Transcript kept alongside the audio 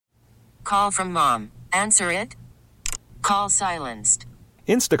Call from mom. Answer it. Call silenced.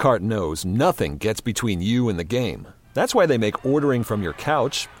 Instacart knows nothing gets between you and the game. That's why they make ordering from your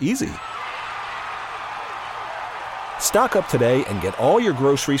couch easy. Stock up today and get all your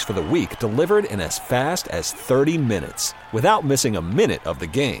groceries for the week delivered in as fast as 30 minutes without missing a minute of the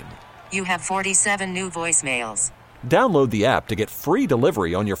game. You have 47 new voicemails. Download the app to get free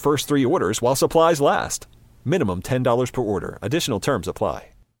delivery on your first 3 orders while supplies last. Minimum $10 per order. Additional terms apply.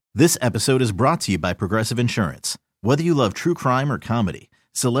 This episode is brought to you by Progressive Insurance. Whether you love true crime or comedy,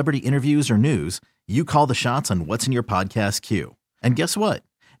 celebrity interviews or news, you call the shots on what's in your podcast queue. And guess what?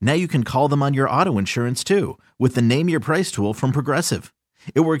 Now you can call them on your auto insurance too with the Name Your Price tool from Progressive.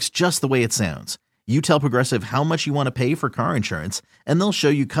 It works just the way it sounds. You tell Progressive how much you want to pay for car insurance, and they'll show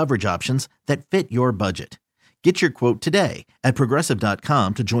you coverage options that fit your budget. Get your quote today at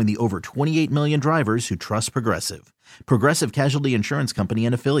Progressive.com to join the over 28 million drivers who trust Progressive. Progressive Casualty Insurance Company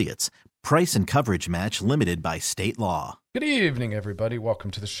and Affiliates. Price and coverage match limited by state law. Good evening, everybody.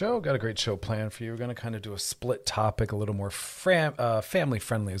 Welcome to the show. Got a great show planned for you. We're going to kind of do a split topic, a little more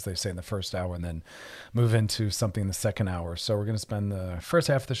family-friendly, as they say, in the first hour, and then move into something in the second hour. So we're going to spend the first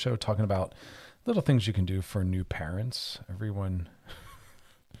half of the show talking about little things you can do for new parents. Everyone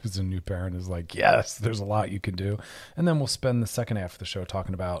who's a new parent is like, yes, there's a lot you can do. And then we'll spend the second half of the show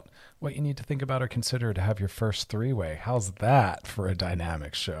talking about what you need to think about or consider to have your first three-way. How's that for a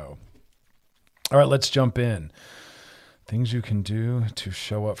dynamic show? All right, let's jump in. Things you can do to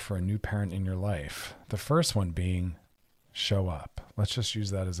show up for a new parent in your life. The first one being show up. Let's just use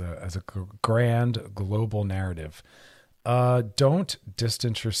that as a grand global narrative. Don't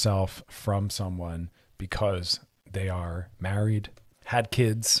distance yourself from someone because they are married, had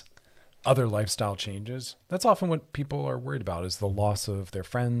kids, other lifestyle changes. That's often what people are worried about, is the loss of their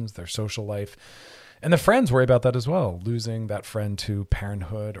friends, their social life. And the friends worry about that as well, losing that friend to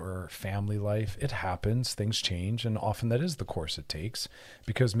parenthood or family life. It happens, things change, and often that is the course it takes,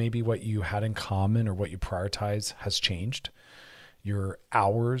 because maybe what you had in common or what you prioritize has changed. Your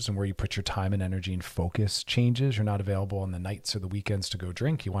hours and where you put your time and energy and focus changes. You're not available on the nights or the weekends to go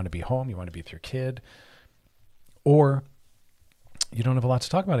drink. You want to be home, you want to be with your kid. Or you don't have a lot to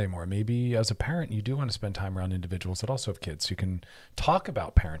talk about anymore. Maybe as a parent, you do want to spend time around individuals that also have kids. So you can talk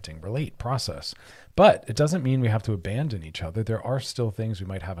about parenting, relate, process. But it doesn't mean we have to abandon each other. There are still things we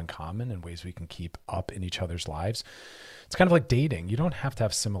might have in common and ways we can keep up in each other's lives. It's kind of like dating. You don't have to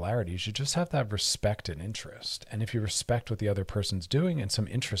have similarities. You just have to have respect and interest. And if you respect what the other person's doing and some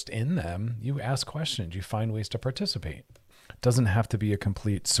interest in them, you ask questions. You find ways to participate. It doesn't have to be a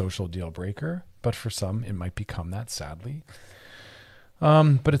complete social deal breaker, but for some, it might become that, sadly.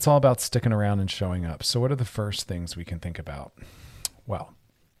 But it's all about sticking around and showing up. So what are the first things we can think about? Well,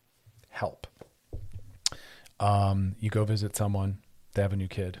 help. You go visit someone, they have a new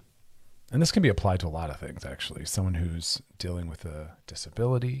kid. And this can be applied to a lot of things, actually. Someone who's dealing with a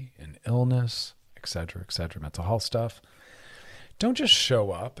disability, an illness, et cetera, mental health stuff. Don't just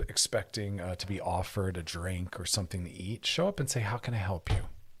show up expecting to be offered a drink or something to eat. Show up and say, how can I help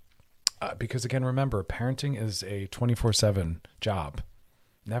you? Because again, remember, parenting is a 24/7 job.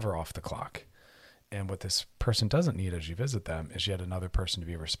 Never off the clock. And what this person doesn't need as you visit them is yet another person to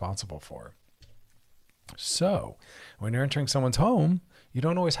be responsible for. So when you're entering someone's home, you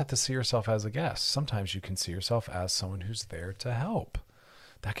don't always have to see yourself as a guest. Sometimes you can see yourself as someone who's there to help.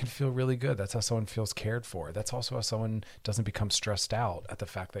 That can feel really good. That's how someone feels cared for. That's also how someone doesn't become stressed out at the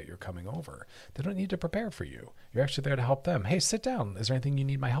fact that you're coming over. They don't need to prepare for you. You're actually there to help them. Hey, sit down. Is there anything you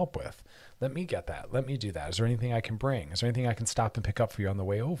need my help with? Let me get that. Let me do that. Is there anything I can bring? Is there anything I can stop and pick up for you on the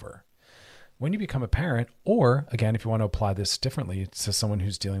way over? When you become a parent, or again, if you want to apply this differently to someone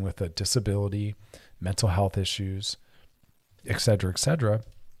who's dealing with a disability, mental health issues, et cetera,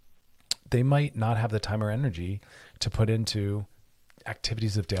 they might not have the time or energy to put into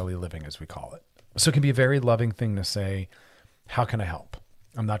activities of daily living, as we call it. So it can be a very loving thing to say, how can I help?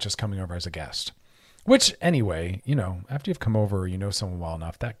 I'm not just coming over as a guest. Which anyway, after you've come over, you know someone well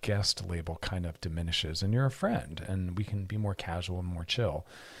enough, that guest label kind of diminishes and you're a friend and we can be more casual and more chill.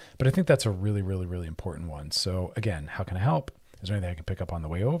 But I think that's a really, really, really important one. So again, how can I help? Is there anything I can pick up on the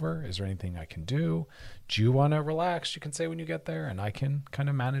way over? Is there anything I can do? Do you want to relax? You can say when you get there and I can kind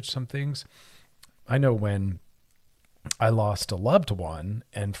of manage some things. I know when I lost a loved one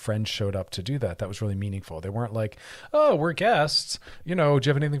and friends showed up to do that. That was really meaningful. They weren't like, oh, we're guests. Do you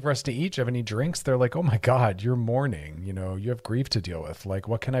have anything for us to eat? Do you have any drinks? They're like, oh my God, you're mourning. You have grief to deal with. Like,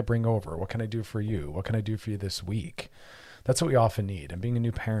 what can I bring over? What can I do for you? What can I do for you this week? That's what we often need. And being a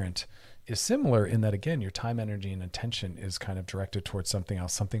new parent is similar in that, again, your time, energy, and attention is kind of directed towards something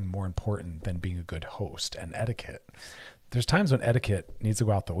else, something more important than being a good host and etiquette. There's times when etiquette needs to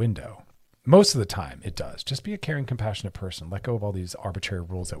go out the window. Most of the time it does. Just be a caring, compassionate person. Let go of all these arbitrary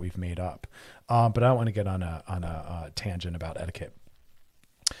rules that we've made up. But I don't want to get on a tangent about etiquette.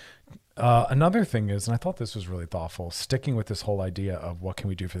 Another thing is, and I thought this was really thoughtful, sticking with this whole idea of what can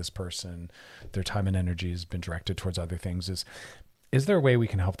we do for this person? Their time and energy has been directed towards other things. Is there a way we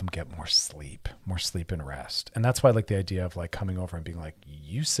can help them get more sleep and rest? And that's why I like the idea of like coming over and being like,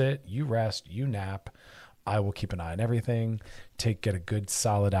 you sit, you rest, you nap. I will keep an eye on everything. Get a good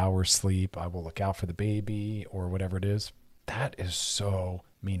solid hour sleep. I will look out for the baby or whatever it is. That is so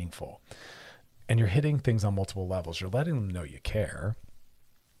meaningful. And you're hitting things on multiple levels. You're letting them know you care.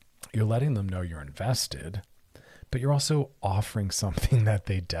 You're letting them know you're invested, but you're also offering something that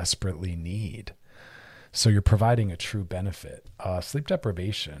they desperately need. So you're providing a true benefit. Sleep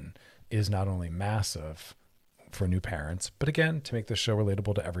deprivation is not only massive for new parents, but again, to make this show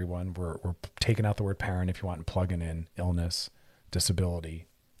relatable to everyone, we're taking out the word parent if you want and plugging in illness, disability,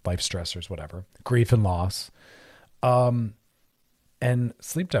 life stressors, whatever, grief and loss. And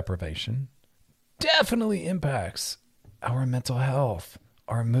sleep deprivation definitely impacts our mental health,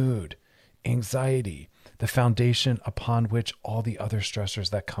 our mood, anxiety, the foundation upon which all the other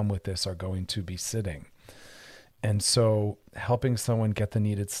stressors that come with this are going to be sitting. And so helping someone get the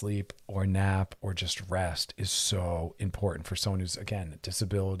needed sleep or nap or just rest is so important for someone who's, again,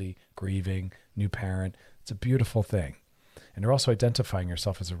 disability, grieving, new parent. It's a beautiful thing. And you're also identifying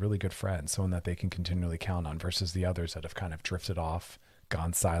yourself as a really good friend, someone that they can continually count on versus the others that have kind of drifted off,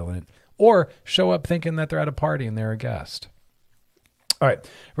 gone silent, or show up thinking that they're at a party and they're a guest. All right,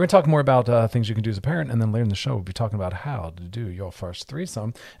 we're going to talk more about things you can do as a parent, and then later in the show, we'll be talking about how to do your first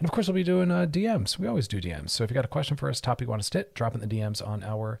threesome. And of course, we'll be doing DMs. We always do DMs. So if you got a question for us, topic you want us to hit, drop in the DMs on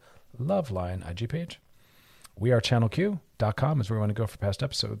our Loveline IG page. WeAreChannelQ.com is where we want to go for past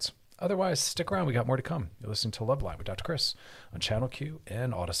episodes. Otherwise, stick around. We got more to come. You're listening to Loveline with Dr. Chris on Channel Q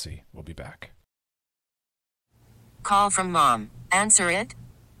and Odyssey. We'll be back. Call from mom. Answer it.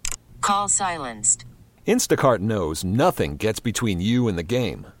 Call silenced. Instacart knows nothing gets between you and the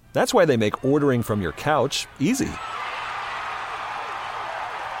game. That's why they make ordering from your couch easy.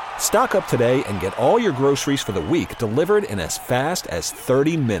 Stock up today and get all your groceries for the week delivered in as fast as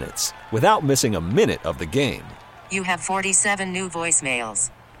 30 minutes without missing a minute of the game. You have 47 new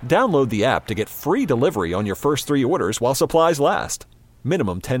voicemails. Download the app to get free delivery on your first 3 orders while supplies last.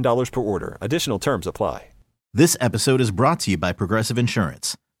 Minimum $10 per order. Additional terms apply. This episode is brought to you by Progressive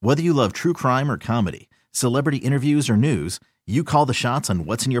Insurance. Whether you love true crime or comedy, celebrity interviews or news, you call the shots on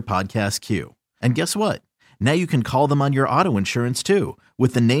what's in your podcast queue. And guess what? Now you can call them on your auto insurance too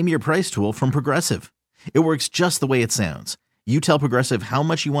with the Name Your Price tool from Progressive. It works just the way it sounds. You tell Progressive how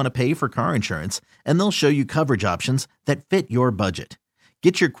much you want to pay for car insurance, and they'll show you coverage options that fit your budget.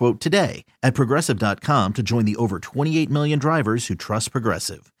 Get your quote today at Progressive.com to join the over 28 million drivers who trust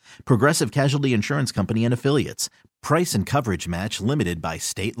Progressive. Progressive Casualty Insurance Company and Affiliates. Price and coverage match limited by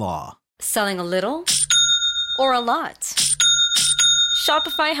state law. Selling a little or a lot?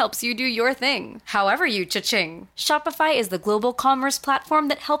 Shopify helps you do your thing, however you cha-ching. Shopify is the global commerce platform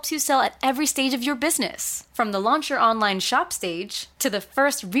that helps you sell at every stage of your business. From the launch your online shop stage, to the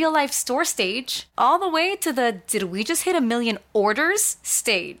first real-life store stage, all the way to the did we just hit 1 million orders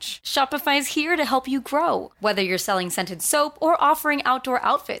stage. Shopify's here to help you grow. Whether you're selling scented soap or offering outdoor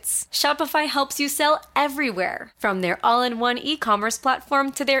outfits, Shopify helps you sell everywhere. From their all-in-one e-commerce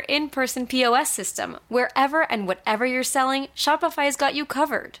platform to their in-person POS system, wherever and whatever you're selling, Shopify's got you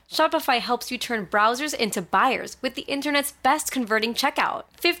covered. Shopify helps you turn browsers into buyers with the internet's best converting checkout.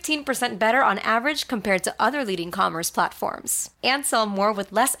 15% better on average compared to other leading commerce platforms. And sell more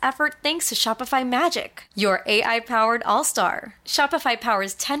with less effort thanks to Shopify Magic, your AI-powered all-star. Shopify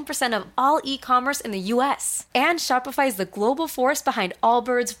powers 10% of all e-commerce in the US. And Shopify is the global force behind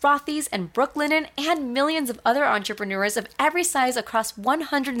Allbirds, Rothy's, and Brooklinen, and millions of other entrepreneurs of every size across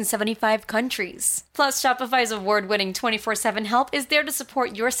 175 countries. Plus, Shopify's award-winning 24/7 help is there to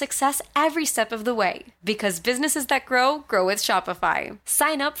support your success every step of the way. Because businesses that grow, grow with Shopify.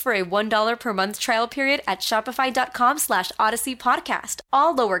 Sign up for a $1 per month trial period at shopify.com/Odyssey Podcast,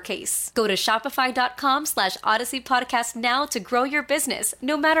 all lowercase. Go to shopify.com/Odyssey Podcast now to grow your business,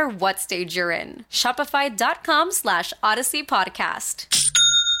 no matter what stage you're in. Shopify.com/Odyssey Podcast.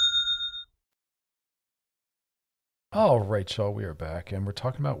 All right, y'all, we are back, and we're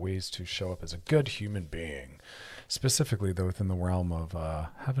talking about ways to show up as a good human being. Specifically, though, within the realm of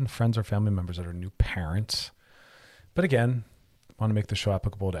having friends or family members that are new parents. But again, I want to make the show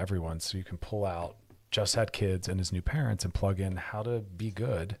applicable to everyone, so you can pull out just had kids and his new parents and plug in how to be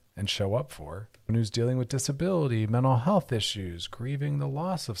good and show up for someone who's dealing with disability, mental health issues, grieving the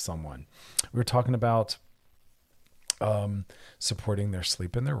loss of someone. We were talking about supporting their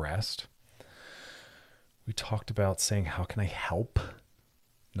sleep and their rest. We talked about saying, how can I help?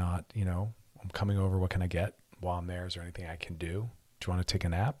 Not, I'm coming over. What can I get while I'm there? Is there anything I can do? Do you want to take a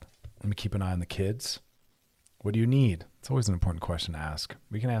nap? Let me keep an eye on the kids. What do you need? It's always an important question to ask.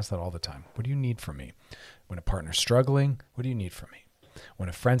 We can ask that all the time. What do you need from me? When a partner's struggling, what do you need from me? When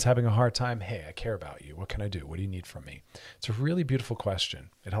a friend's having a hard time, hey, I care about you. What can I do? What do you need from me? It's a really beautiful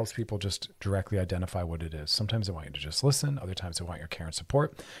question. It helps people just directly identify what it is. Sometimes they want you to just listen. Other times they want your care and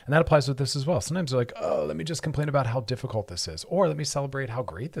support. And that applies with this as well. Sometimes they're like, oh, let me just complain about how difficult this is. Or let me celebrate how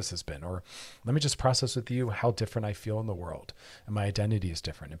great this has been. Or let me just process with you how different I feel in the world. And my identity is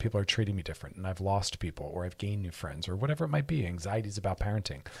different. And people are treating me different. And I've lost people. Or I've gained new friends. Or whatever it might be. Anxieties about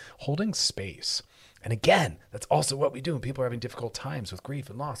parenting. Holding space. And again, that's also what we do when people are having difficult times with grief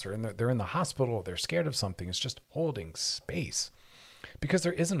and loss, or they're in the hospital, they're scared of something. It's just holding space, because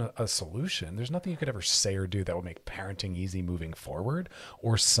there isn't a solution. There's nothing you could ever say or do that will make parenting easy moving forward,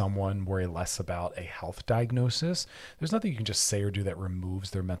 or someone worry less about a health diagnosis. There's nothing you can just say or do that removes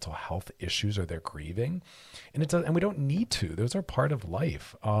their mental health issues or their grieving. And we don't need to. Those are part of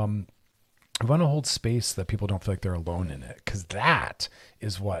life. We want to hold space so that people don't feel like they're alone in it, because that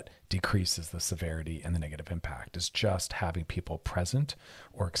is what decreases the severity and the negative impact, is just having people present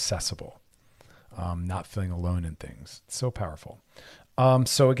or accessible, not feeling alone in things. It's so powerful.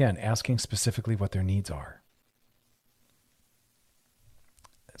 So again, asking specifically what their needs are.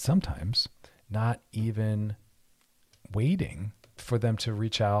 Sometimes not even waiting for them to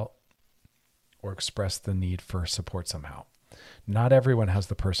reach out or express the need for support somehow. Not everyone has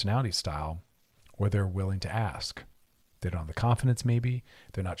the personality style where they're willing to ask. They don't have the confidence, maybe.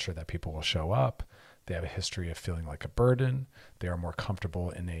 They're not sure that people will show up. They have a history of feeling like a burden. They are more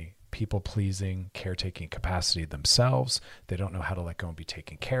comfortable in a people-pleasing, caretaking capacity themselves. They don't know how to let go and be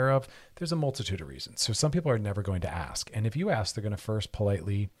taken care of. There's a multitude of reasons. So some people are never going to ask. And if you ask, they're going to first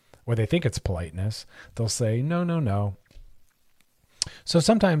politely, or they think it's politeness, they'll say, no, no, no. So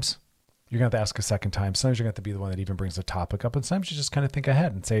sometimes you're going to have to ask a second time. Sometimes you're going to have to be the one that even brings the topic up. And sometimes you just kind of think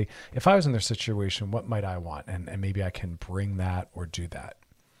ahead and say, if I was in their situation, what might I want? And maybe I can bring that or do that.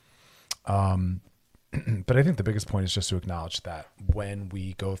 But I think the biggest point is just to acknowledge that when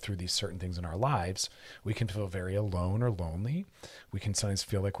we go through these certain things in our lives, we can feel very alone or lonely. We can sometimes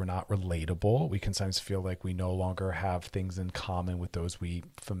feel like we're not relatable. We can sometimes feel like we no longer have things in common with those we're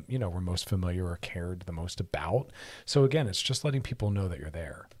most familiar or cared the most about. So again, it's just letting people know that you're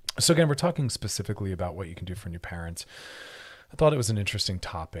there. So again, we're talking specifically about what you can do for new parents. I thought it was an interesting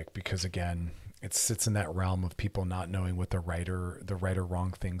topic because, again, it sits in that realm of people not knowing what the right or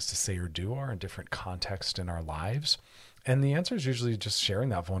wrong things to say or do are in different contexts in our lives. And the answer is usually just sharing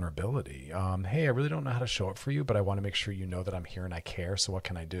that vulnerability. Hey, I really don't know how to show up for you, but I want to make sure you know that I'm here and I care. So what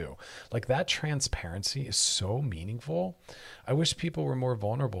can I do? Like, that transparency is so meaningful. I wish people were more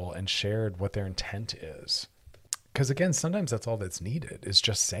vulnerable and shared what their intent is. Because again, sometimes that's all that's needed, is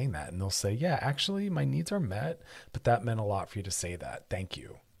just saying that. And they'll say, yeah, actually my needs are met, but that meant a lot for you to say that. Thank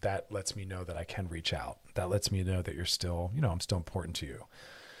you. That lets me know that I can reach out. That lets me know that you're still, I'm still important to you.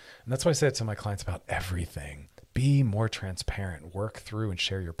 And that's why I say it to my clients about everything. Be more transparent, work through and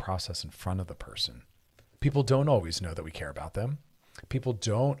share your process in front of the person. People don't always know that we care about them. People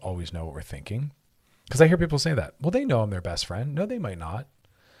don't always know what we're thinking. Because I hear people say that. Well, they know I'm their best friend. No, they might not.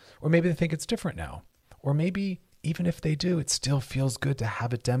 Or maybe they think it's different now. Or maybe even if they do, it still feels good to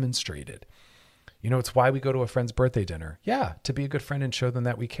have it demonstrated. It's why we go to a friend's birthday dinner. Yeah, to be a good friend and show them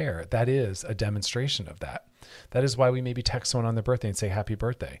that we care. That is a demonstration of that. That is why we maybe text someone on their birthday and say happy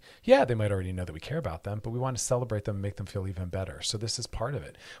birthday. Yeah, they might already know that we care about them, but we want to celebrate them and make them feel even better. So this is part of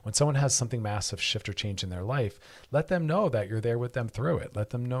it. When someone has something massive shift or change in their life, let them know that you're there with them through it. Let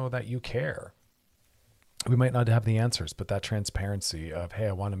them know that you care. We might not have the answers, but that transparency of, hey,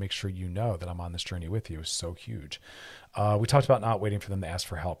 I want to make sure you know that I'm on this journey with you is so huge. We talked about not waiting for them to ask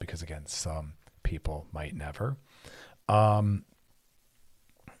for help because, again, some people might never. I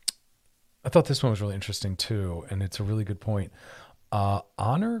thought this one was really interesting too, and it's a really good point.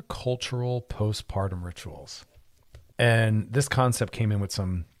 Honor cultural postpartum rituals. And this concept came in with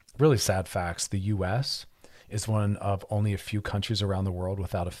some really sad facts. The U.S. is one of only a few countries around the world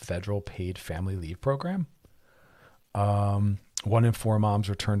without a federal paid family leave program. 1 in 4 moms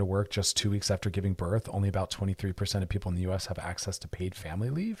return to work just 2 weeks after giving birth. Only about 23% of people in the U.S. have access to paid family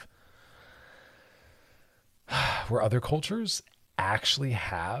leave. Where other cultures actually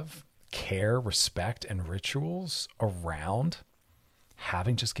have care, respect, and rituals around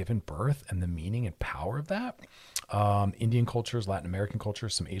having just given birth and the meaning and power of that. Indian cultures, Latin American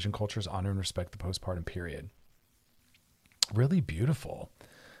cultures, some Asian cultures honor and respect the postpartum period. Really beautiful.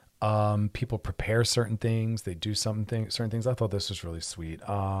 People prepare certain things. They do certain things. I thought this was really sweet.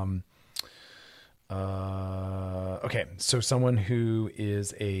 Okay, so someone who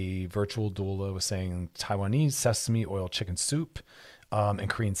is a virtual doula was saying Taiwanese sesame oil chicken soup and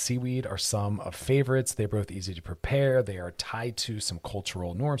Korean seaweed are some of favorites. They're both easy to prepare. They are tied to some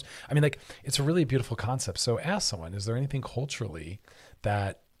cultural norms. I mean, like, it's a really beautiful concept. So ask someone, is there anything culturally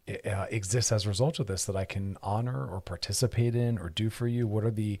that exists as a result of this that I can honor or participate in or do for you? What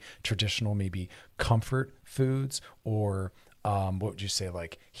are the traditional maybe comfort foods or what would you say,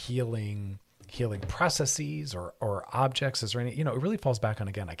 like healing processes or objects? Is there any, it really falls back on,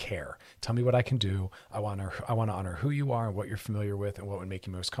 again, I care. Tell me what I can do. I want to honor who you are and what you're familiar with and what would make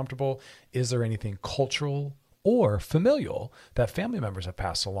you most comfortable. Is there anything cultural or familial that family members have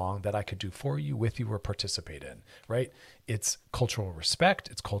passed along that I could do for you, with you, or participate in, right? It's cultural respect.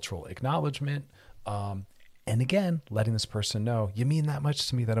 It's cultural acknowledgement. And again, letting this person know, you mean that much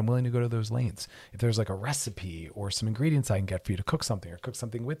to me that I'm willing to go to those lanes. If there's like a recipe or some ingredients I can get for you to cook something or cook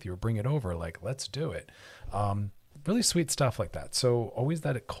something with you or bring it over, like, let's do it. Really sweet stuff like that. So always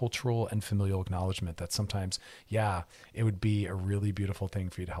that cultural and familial acknowledgement that sometimes, yeah, it would be a really beautiful thing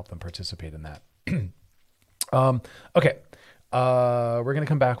for you to help them participate in that. Okay. We're going to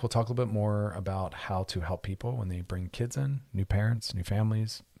come back. We'll talk a little bit more about how to help people when they bring kids in, new parents, new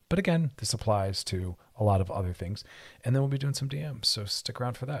families. But again, this applies to a lot of other things. And then we'll be doing some DMs. So stick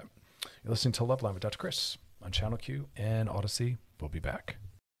around for that. You're listening to Loveline with Dr. Chris on Channel Q and Odyssey. We'll be back.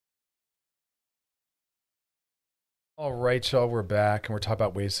 All right, y'all, we're back and we're talking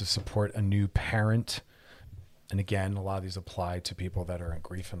about ways to support a new parent. And again, a lot of these apply to people that are in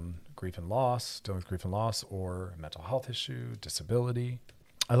grief and loss, dealing with grief and loss, or a mental health issue, disability.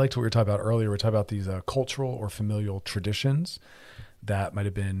 I liked what we were talking about earlier. We were talking about these cultural or familial traditions that might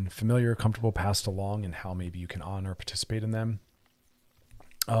have been familiar, comfortable, passed along, and how maybe you can honor, participate in them.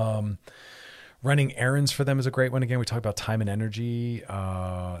 Running errands for them is a great one. Again, we talk about time and energy.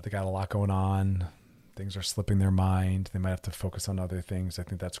 They got a lot going on. Things are slipping their mind. They might have to focus on other things. I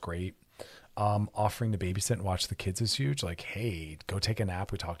think that's great. Offering to babysit and watch the kids is huge. Like, hey, go take a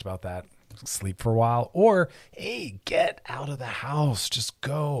nap. We talked about that. Sleep for a while. Or, hey, get out of the house. Just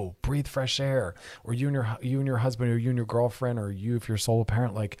go breathe fresh air. Or you and your husband, or you and your girlfriend, or you if you're a solo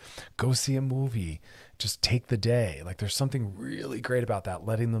parent, like, go see a movie. Just take the day. Like, there's something really great about that.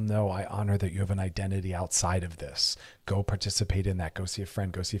 Letting them know, I honor that you have an identity outside of this. Go participate in that. Go see a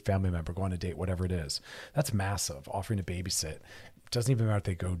friend. Go see a family member. Go on a date. Whatever it is. That's massive. Offering to babysit. Doesn't even matter what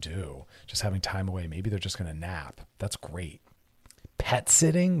they go do. Just having time away. Maybe they're just going to nap. That's great. Pet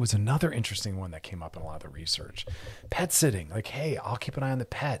sitting was another interesting one that came up in a lot of the research. Pet sitting, like, hey, I'll keep an eye on the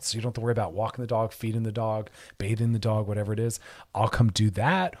pet so you don't have to worry about walking the dog, feeding the dog, bathing the dog, whatever it is. I'll come do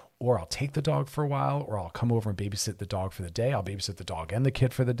that, or I'll take the dog for a while, or I'll come over and babysit the dog for the day. I'll babysit the dog and the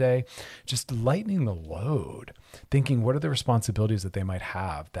kid for the day. Just lightening the load, thinking what are the responsibilities that they might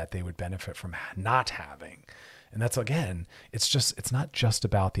have that they would benefit from not having. And that's, again, it's not just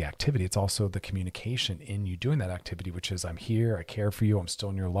about the activity. It's also the communication in you doing that activity, which is, I'm here, I care for you, I'm still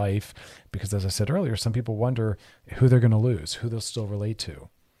in your life. Because as I said earlier, some people wonder who they're going to lose, who they'll still relate to.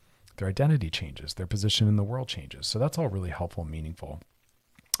 Their identity changes, their position in the world changes. So that's all really helpful and meaningful.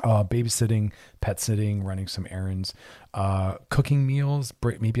 Babysitting, pet sitting, running some errands, cooking meals,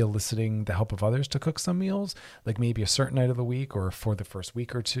 maybe eliciting the help of others to cook some meals, like maybe a certain night of the week or for the first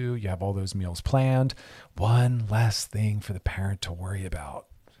week or two, you have all those meals planned. One less thing for the parent to worry about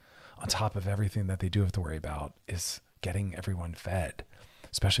on top of everything that they do have to worry about is getting everyone fed,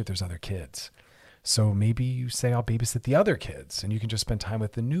 especially if there's other kids. So maybe you say, I'll babysit the other kids and you can just spend time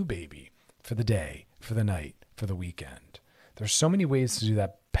with the new baby for the day, for the night, for the weekend. There's so many ways to do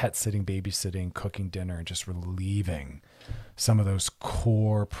that: pet sitting, babysitting, cooking dinner, and just relieving some of those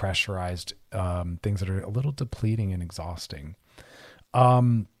core pressurized things that are a little depleting and exhausting.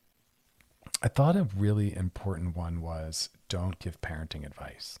 I thought a really important one was don't give parenting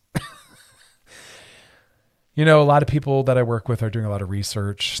advice. A lot of people that I work with are doing a lot of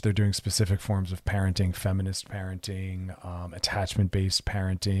research. They're doing specific forms of parenting, feminist parenting, attachment-based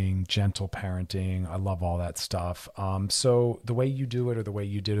parenting, gentle parenting. I love all that stuff. So the way you do it or the way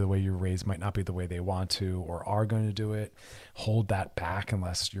you did or the way you were raised might not be the way they want to or are going to do it. Hold that back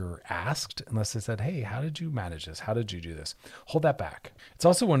unless you're asked, unless they said, hey, how did you manage this? How did you do this? Hold that back. It's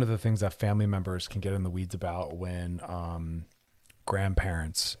also one of the things that family members can get in the weeds about when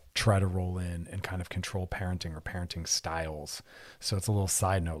grandparents try to roll in and kind of control parenting or parenting styles. So it's a little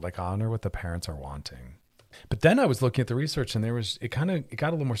side note, like honor what the parents are wanting. But then I was looking at the research and it got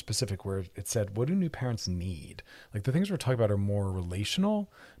a little more specific where it said, what do new parents need? Like the things we're talking about are more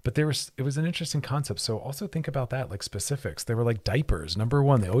relational, but it was an interesting concept. So also think about that, like specifics. They were like diapers. Number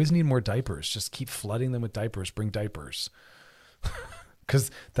one, they always need more diapers. Just keep flooding them with diapers, bring diapers. Because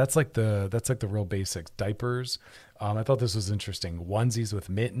that's like the real basics. Diapers. I thought this was interesting. Onesies with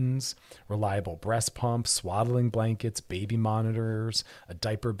mittens, reliable breast pumps, swaddling blankets, baby monitors, a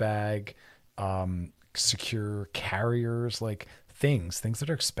diaper bag, secure carriers, like things that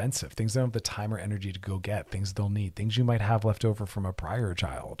are expensive, things they don't have the time or energy to go get, things they'll need, things you might have left over from a prior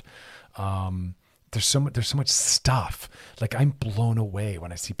child. There's so much stuff. Like, I'm blown away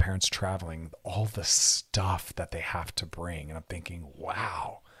when I see parents traveling, all the stuff that they have to bring. And I'm thinking,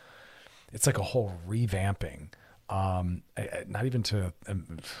 wow, it's like a whole revamping. Not even to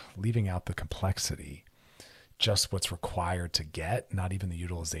leaving out the complexity, just what's required to get, not even the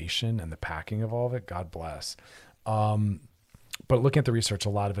utilization and the packing of all of it. God bless. But looking at the research, a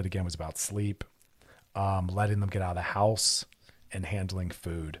lot of it again was about sleep, letting them get out of the house, and handling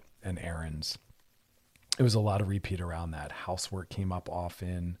food and errands. It was a lot of repeat around that. Housework came up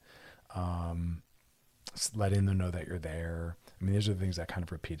often, letting them know that you're there. I mean, these are the things that kind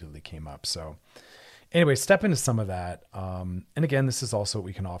of repeatedly came up. So anyway, step into some of that. And again, this is also what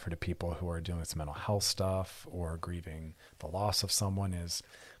we can offer to people who are dealing with some mental health stuff or grieving the loss of someone. Is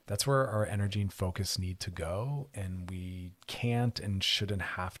that's where our energy and focus need to go. And we can't and shouldn't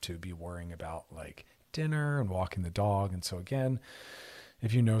have to be worrying about like dinner and walking the dog. And so again,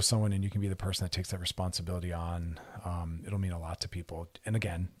 if you know someone and you can be the person that takes that responsibility on, it'll mean a lot to people. And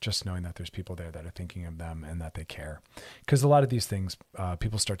again, just knowing that there's people there that are thinking of them and that they care. Because a lot of these things,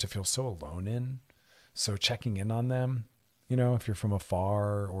 people start to feel so alone in. So checking in on them, you know, if you're from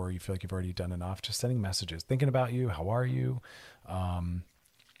afar or you feel like you've already done enough, just sending messages, thinking about you, how are you?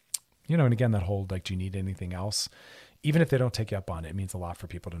 You know, and again, that whole, like, do you need anything else? Even if they don't take you up on it, it means a lot for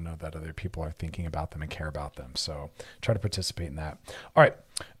people to know that other people are thinking about them and care about them. So try to participate in that. All right.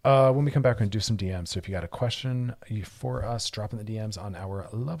 When we come back, we're going to do some DMs. So if you got a question for us, drop in the DMs on our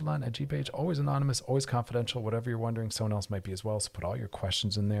Loveline at G page. Always anonymous, always confidential. Whatever you're wondering, someone else might be as well. So put all your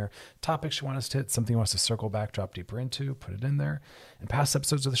questions in there. Topics you want us to hit, something you want us to circle back, drop deeper into, put it in there. And past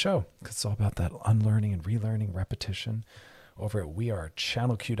episodes of the show, because it's all about that unlearning and relearning, repetition. Over at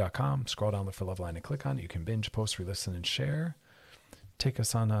wearechannelq.com. Scroll down, look for Loveline and click on it. You can binge, post, re-listen, and share. Take me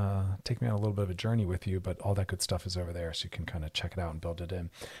on a little bit of a journey with you, but all that good stuff is over there, so you can kind of check it out and build it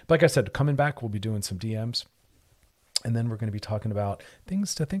in. But like I said, coming back, we'll be doing some DMs, and then we're going to be talking about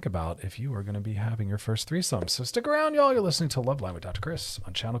things to think about if you are going to be having your first threesome. So stick around, y'all. You're listening to Loveline with Dr. Chris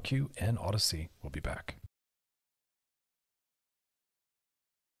on Channel Q and Odyssey. We'll be back.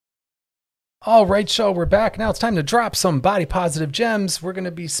 All right, y'all, we're back. Now it's time to drop some body positive gems. We're going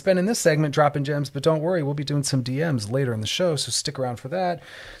to be spending this segment dropping gems, but don't worry, we'll be doing some DMs later in the show, so stick around for that.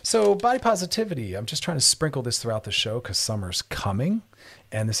 So body positivity, I'm just trying to sprinkle this throughout the show because summer's coming,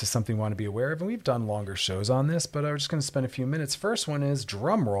 and this is something we want to be aware of, and we've done longer shows on this, but I'm just going to spend a few minutes. First one is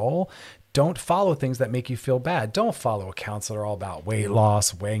drum roll. Don't follow things that make you feel bad. Don't follow accounts that are all about weight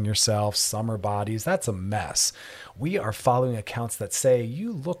loss, weighing yourself, summer bodies. That's a mess. We are following accounts that say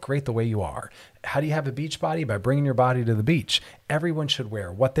you look great the way you are. How do you have a beach body? By bringing your body to the beach. Everyone should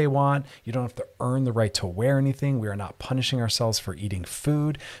wear what they want. You don't have to earn the right to wear anything. We are not punishing ourselves for eating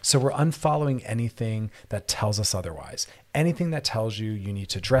food. So we're unfollowing anything that tells us otherwise. Anything that tells you you need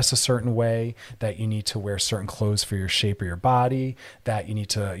to dress a certain way, that you need to wear certain clothes for your shape or your body, that you need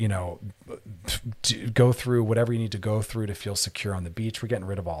to, you know, to go through whatever you need to go through to feel secure on the beach. We're getting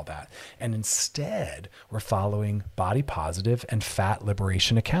rid of all that. And instead, we're following body positive and fat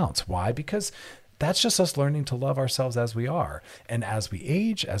liberation accounts. Why? Because that's just us learning to love ourselves as we are. And as we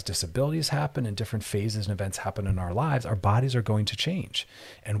age, as disabilities happen and different phases and events happen in our lives, our bodies are going to change.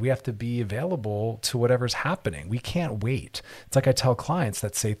 And we have to be available to whatever's happening. We can't wait. It's like I tell clients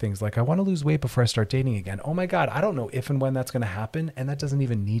that say things like, I want to lose weight before I start dating again. Oh my God, I don't know if and when that's going to happen. And that doesn't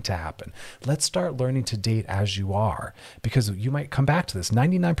even need to happen. Let's start learning to date as you are, because you might come back to this.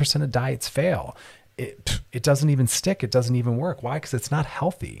 99% of diets fail. It doesn't even stick. It doesn't even work. Why? Because it's not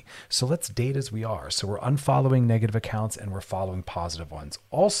healthy. So let's date as we are. So we're unfollowing negative accounts and we're following positive ones.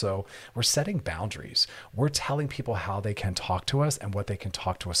 Also, we're setting boundaries. We're telling people how they can talk to us and what they can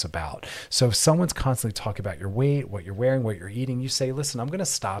talk to us about. So if someone's constantly talking about your weight, what you're wearing, what you're eating, you say, listen, I'm going to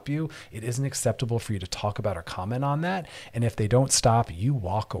stop you. It isn't acceptable for you to talk about or comment on that. And if they don't stop, you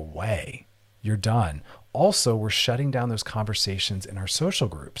walk away. You're done. Also, we're shutting down those conversations in our social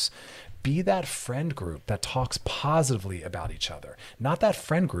groups. Be that friend group that talks positively about each other, not that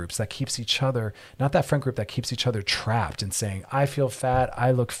friend group that keeps each other trapped and saying, I feel fat,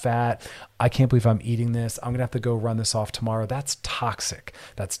 I look fat, I can't believe I'm eating this, I'm gonna have to go run this off tomorrow. That's toxic.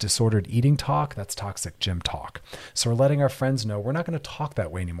 That's disordered eating talk. That's toxic gym talk. So we're letting our friends know we're not gonna talk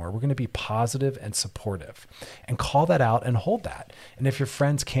that way anymore. We're gonna be positive and supportive and call that out and hold that. And if your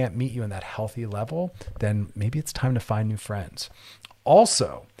friends can't meet you in that healthy level, then maybe it's time to find new friends.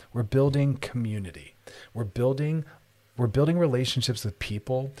 Also, we're building community. We're building relationships with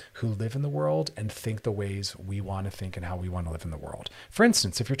people who live in the world and think the ways we want to think and how we want to live in the world. For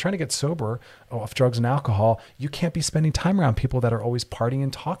instance, if you're trying to get sober off drugs and alcohol, you can't be spending time around people that are always partying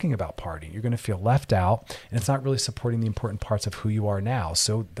and talking about partying. You're going to feel left out, and it's not really supporting the important parts of who you are now.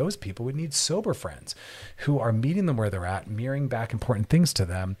 So those people would need sober friends who are meeting them where they're at, mirroring back important things to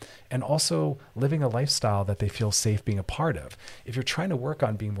them, and also living a lifestyle that they feel safe being a part of. If you're trying to work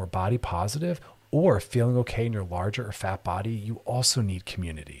on being more body positive or feeling okay in your larger or fat body, you also need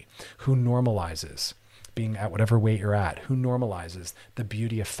community who normalizes being at whatever weight you're at, who normalizes the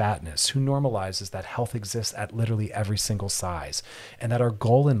beauty of fatness, who normalizes that health exists at literally every single size, and that our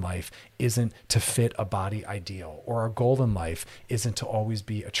goal in life isn't to fit a body ideal, or our goal in life isn't to always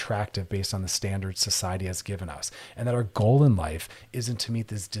be attractive based on the standards society has given us, and that our goal in life isn't to meet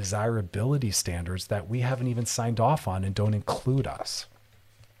these desirability standards that we haven't even signed off on and don't include us.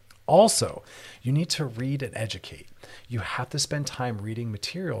 Also, you need to read and educate. You have to spend time reading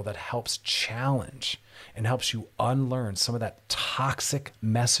material that helps challenge and helps you unlearn some of that toxic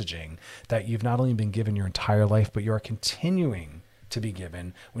messaging that you've not only been given your entire life, but you are continuing to be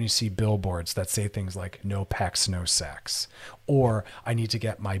given when you see billboards that say things like no pecs, no sex, or I need to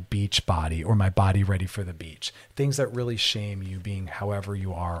get my beach body or my body ready for the beach. Things that really shame you being however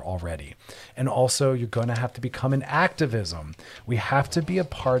you are already. And also you're going to have to become an activism. We have to be a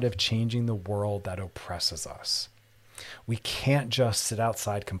part of changing the world that oppresses us. We can't just sit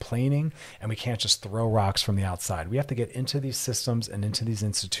outside complaining, and we can't just throw rocks from the outside. We have to get into these systems and into these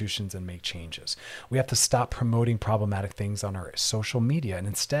institutions and make changes. We have to stop promoting problematic things on our social media and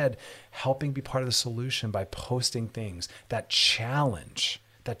instead helping be part of the solution by posting things that challenge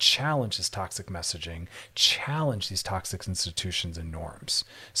this toxic messaging, challenge these toxic institutions and norms.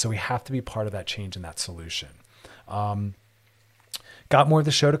 So we have to be part of that change and that solution. Got more of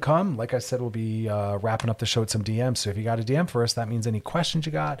the show to come. Like I said, we'll be wrapping up the show with some DMs. So if you got a DM for us, that means any questions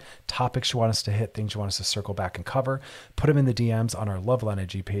you got, topics you want us to hit, things you want us to circle back and cover, put them in the DMs on our Loveline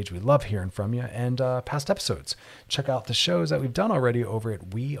IG page. We love hearing from you, and past episodes. Check out the shows that we've done already over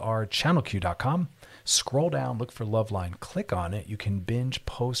at wearechannelq.com. Scroll down, look for Loveline, click on it. You can binge,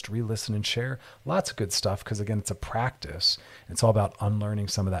 post, re-listen, and share. Lots of good stuff because, again, it's a practice. It's all about unlearning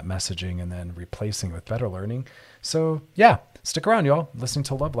some of that messaging and then replacing it with better learning. So, yeah, stick around, y'all. Listening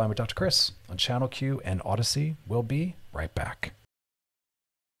to Loveline with Dr. Chris on Channel Q and Odyssey. We'll be right back.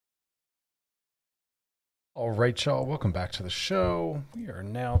 All right, y'all, welcome back to the show. We are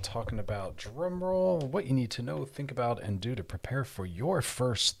now talking about, drumroll, what you need to know, think about, and do to prepare for your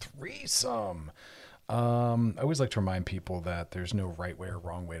first threesome. I always like to remind people that there's no right way or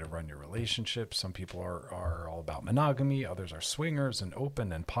wrong way to run your relationship. Some people are all about monogamy, others are swingers and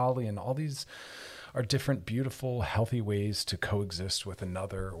open and poly, and all these are different, beautiful, healthy ways to coexist with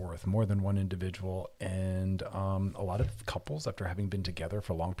another or with more than one individual. And a lot of couples, after having been together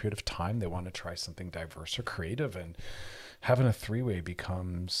for a long period of time, they want to try something diverse or creative, and having a three-way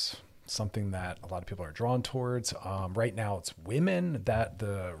becomes something that a lot of people are drawn towards. Right now, it's women that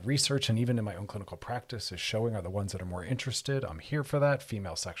the research and even in my own clinical practice is showing are the ones that are more interested. I'm here for that.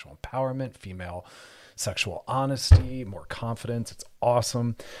 Female sexual empowerment, female sexual honesty, more confidence. It's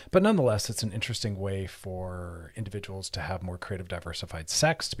awesome. But nonetheless, it's an interesting way for individuals to have more creative, diversified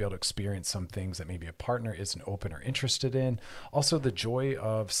sex, to be able to experience some things that maybe a partner isn't open or interested in. Also, the joy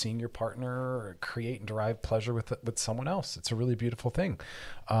of seeing your partner create and derive pleasure with someone else. It's a really beautiful thing.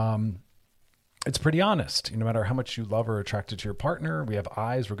 It's pretty honest. No matter how much you love or are attracted to your partner, we have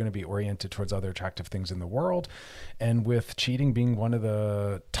eyes. We're going to be oriented towards other attractive things in the world. And with cheating being one of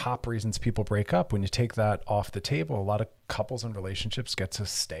the top reasons people break up, when you take that off the table, a lot of couples and relationships get to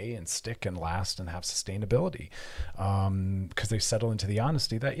stay and stick and last and have sustainability because they settle into the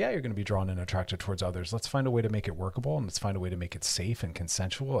honesty that, yeah, you're going to be drawn and attracted towards others. Let's find a way to make it workable, and let's find a way to make it safe and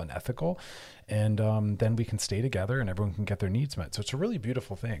consensual and ethical. And then we can stay together and everyone can get their needs met. So it's a really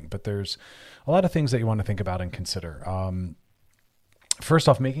beautiful thing, but there's a lot of things that you want to think about and consider. First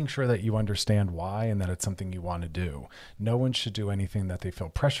off, making sure that you understand why and that it's something you want to do. No one should do anything that they feel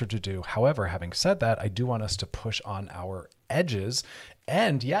pressured to do. However, having said that, I do want us to push on our edges.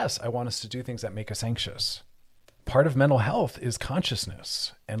 And yes, I want us to do things that make us anxious. Part of mental health is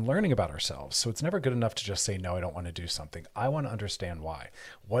consciousness and learning about ourselves. So it's never good enough to just say, no, I don't want to do something. I want to understand why.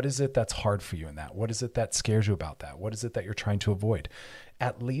 What is it that's hard for you in that? What is it that scares you about that? What is it that you're trying to avoid?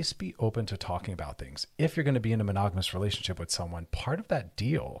 At least be open to talking about things. If you're going to be in a monogamous relationship with someone, part of that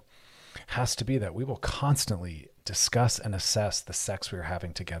deal has to be that we will constantly discuss and assess the sex we are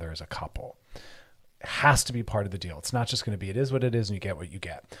having together as a couple. has to be part of the deal. It's not just going to be, it is what it is and you get what you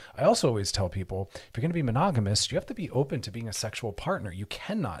get. I also always tell people, if you're going to be monogamous, you have to be open to being a sexual partner. You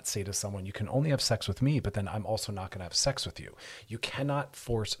cannot say to someone, you can only have sex with me, but then I'm also not going to have sex with you. You cannot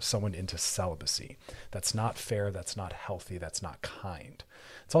force someone into celibacy. That's not fair. That's not healthy. That's not kind.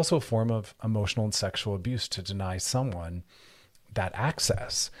 It's also a form of emotional and sexual abuse to deny someone that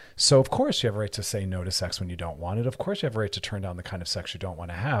access. So of course you have a right to say no to sex when you don't want it. Of course you have a right to turn down the kind of sex you don't want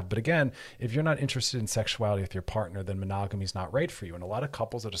to have. But again, if you're not interested in sexuality with your partner, then monogamy is not right for you. And a lot of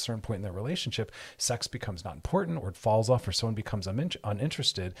couples at a certain point in their relationship, sex becomes not important or it falls off or someone becomes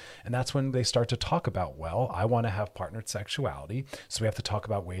uninterested. And that's when they start to talk about, well, I want to have partnered sexuality. So we have to talk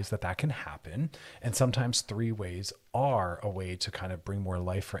about ways that that can happen. And sometimes 3 ways are a way to kind of bring more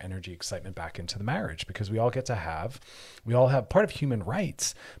life or energy, excitement back into the marriage, because we all have part of human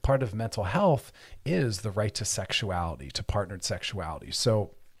rights, part of mental health is the right to sexuality, to partnered sexuality.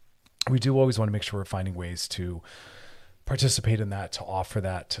 So we do always want to make sure we're finding ways to participate in that, to offer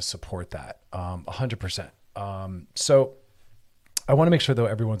that, to support that 100%. So I want to make sure though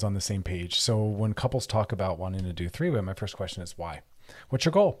everyone's on the same page. So when couples talk about wanting to do 3-way, my first question is why? What's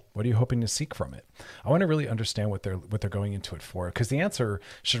your goal? What are you hoping to seek from it? I want to really understand what they're going into it for, because the answer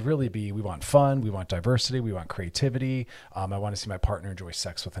should really be, we want fun, we want diversity, we want creativity. I want to see my partner enjoy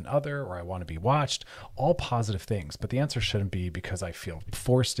sex with another, or I want to be watched, all positive things. But the answer shouldn't be because I feel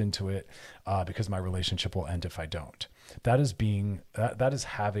forced into it, because my relationship will end if I don't. That is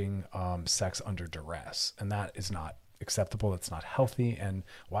having sex under duress, and that is not acceptable. It's not healthy. And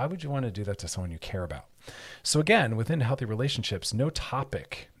why would you want to do that to someone you care about? So again, within healthy relationships, no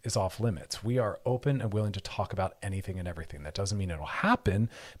topic is off limits. We are open and willing to talk about anything and everything. That doesn't mean it'll happen,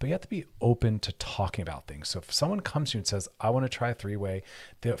 but you have to be open to talking about things. So if someone comes to you and says, I want to try a 3-way,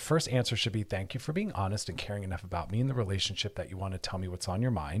 the first answer should be, thank you for being honest and caring enough about me and the relationship that you want to tell me what's on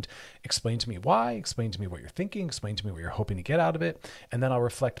your mind. Explain to me why, explain to me what you're thinking, explain to me what you're hoping to get out of it. And then I'll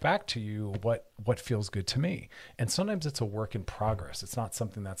reflect back to you what feels good to me. And sometimes it's a work in progress. It's not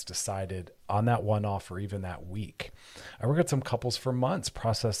something that's decided on that one-off or even that week. I work with some couples for months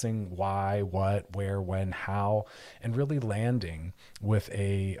processing why, what, where, when, how, and really landing with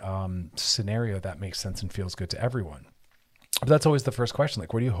a scenario that makes sense and feels good to everyone. But that's always the first question.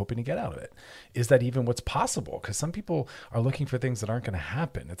 Like, what are you hoping to get out of it? Is that even what's possible? Because some people are looking for things that aren't going to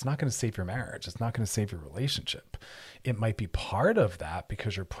happen. It's not going to save your marriage. It's not going to save your relationship. It might be part of that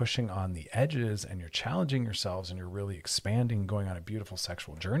because you're pushing on the edges and you're challenging yourselves and you're really expanding, going on a beautiful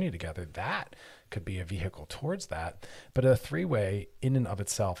sexual journey together. That could be a vehicle towards that. But a 3-way in and of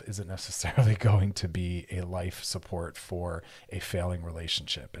itself isn't necessarily going to be a life support for a failing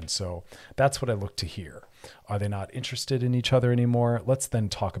relationship. And so that's what I look to hear. Are they not interested in each other anymore? Let's then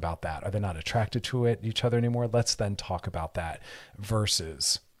talk about that. Are they not attracted to each other anymore? Let's then talk about that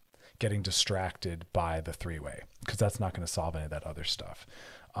versus getting distracted by the 3-way, because that's not going to solve any of that other stuff.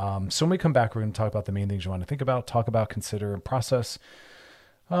 So when we come back, we're going to talk about the main things you want to think about, talk about, consider, and process.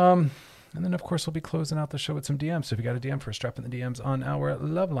 And then, of course, we'll be closing out the show with some DMs. So if you got a DM for us, drop in the DMs on our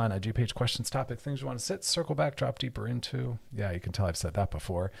Loveline IG page. Questions, topics, things you want to sit, circle back, drop deeper into. Yeah, you can tell I've said that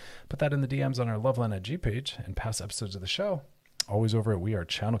before. Put that in the DMs on our Loveline IG page, and past episodes of the show, always over at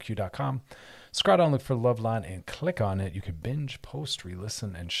wearechannelq.com. Scroll down, look for Loveline, and click on it. You can binge, post,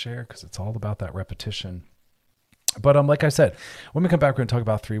 re-listen, and share, because it's all about that repetition. But like I said, when we come back, we're going to talk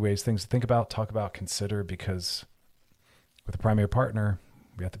about 3 ways, things to think about, talk about, consider, because with a primary partner,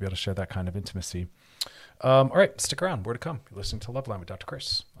 we have to be able to share that kind of intimacy. All right, stick around. More to come. You're listening to Loveline with Dr.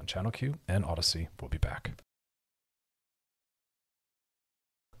 Chris on Channel Q and Odyssey. We'll be back.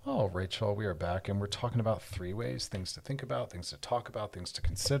 Oh, Rachel, we are back, and we're talking about 3 ways, things to think about, things to talk about, things to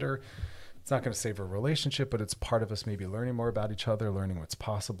consider. It's not going to save a relationship, but it's part of us maybe learning more about each other, learning what's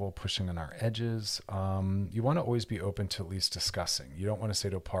possible, pushing on our edges. You want to always be open to at least discussing. You don't want to say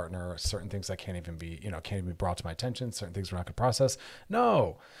to a partner, certain things that can't even be brought to my attention, certain things we're not going to process.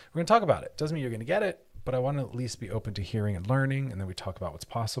 No, we're going to talk about it. Doesn't mean you're going to get it, but I want to at least be open to hearing and learning, and then we talk about what's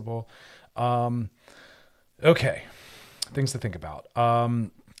possible. Okay, things to think about.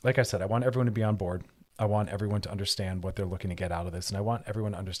 Like I said, I want everyone to be on board. I want everyone to understand what they're looking to get out of this. And I want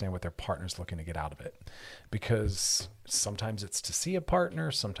everyone to understand what their partner's looking to get out of it. Because sometimes it's to see a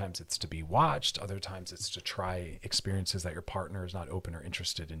partner, sometimes it's to be watched, other times it's to try experiences that your partner is not open or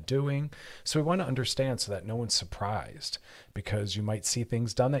interested in doing. So we want to understand so that no one's surprised, because you might see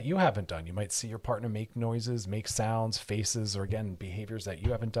things done that you haven't done. You might see your partner make noises, make sounds, faces, or again, behaviors that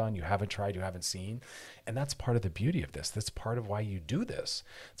you haven't done, you haven't tried, you haven't seen. And that's part of the beauty of this. That's part of why you do this.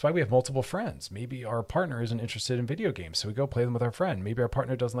 That's why we have multiple friends. Maybe our partner isn't interested in video games, so we go play them with our friend. Maybe our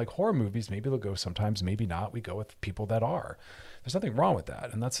partner doesn't like horror movies. Maybe they'll go sometimes, maybe not. We go with people that are. There's nothing wrong with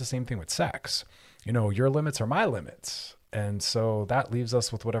that. And that's the same thing with sex. Your limits are my limits. And so that leaves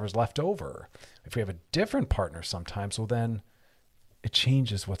us with whatever's left over. If we have a different partner sometimes, well, then it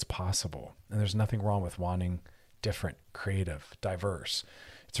changes what's possible. And there's nothing wrong with wanting different, creative, diverse.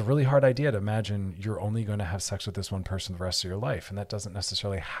 It's a really hard idea to imagine you're only going to have sex with this one person the rest of your life. And that doesn't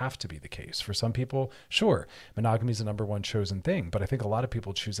necessarily have to be the case. For some people, sure, monogamy is the number one chosen thing. But I think a lot of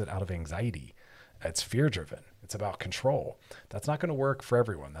people choose it out of anxiety. It's fear-driven. It's about control. That's not going to work for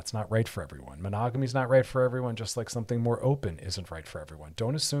everyone. That's not right for everyone. Monogamy is not right for everyone, just like something more open isn't right for everyone.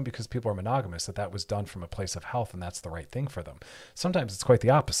 Don't assume because people are monogamous that was done from a place of health and that's the right thing for them. Sometimes it's quite the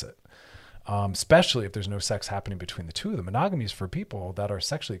opposite, especially if there's no sex happening between the two of them. Monogamy is for people that are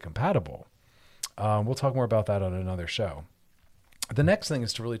sexually compatible. We'll talk more about that on another show. The next thing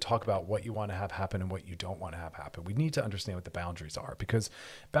is to really talk about what you want to have happen and what you don't want to have happen. We need to understand what the boundaries are, because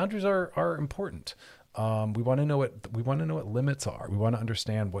boundaries are important. We want to know what limits are. We want to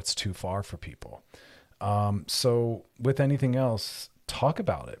understand what's too far for people. So with anything else, talk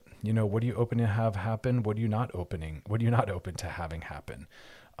about it. What are you open to have happen? What are you not open to having happen?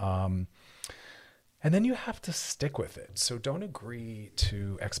 And then you have to stick with it. So don't agree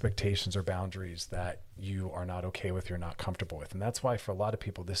to expectations or boundaries that you are not okay with, you're not comfortable with. And that's why for a lot of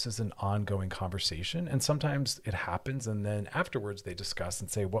people, this is an ongoing conversation. And sometimes it happens. And then afterwards they discuss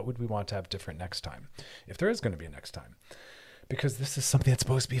and say, what would we want to have different next time? If there is going to be a next time, because this is something that's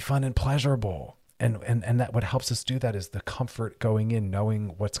supposed to be fun and pleasurable. And that what helps us do that is the comfort going in,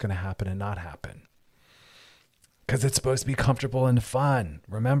 knowing what's going to happen and not happen. Because it's supposed to be comfortable and fun.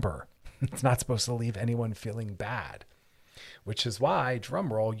 Remember, it's not supposed to leave anyone feeling bad, which is why,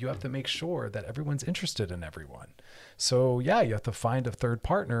 drum roll, you have to make sure that everyone's interested in everyone. So yeah, you have to find a third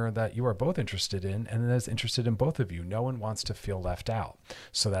partner that you are both interested in and that is interested in both of you. No one wants to feel left out.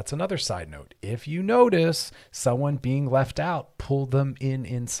 So that's another side note. If you notice someone being left out, pull them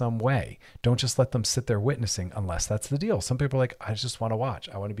in some way. Don't just let them sit there witnessing unless that's the deal. Some people are like, I just want to watch.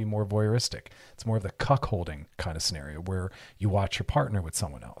 I want to be more voyeuristic. It's more of the cuckolding kind of scenario where you watch your partner with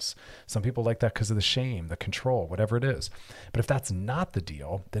someone else. Some people like that because of the shame, the control, whatever it is. But if that's not the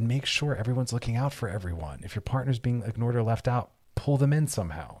deal, then make sure everyone's looking out for everyone. If your partner's being ignored or left out, pull them in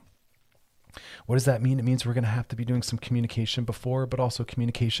somehow. What does that mean? It means we're going to have to be doing some communication before, but also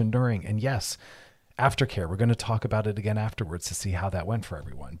communication during. And yes, aftercare, we're going to talk about it again afterwards to see how that went for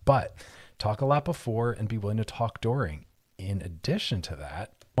everyone. But talk a lot before and be willing to talk during. In addition to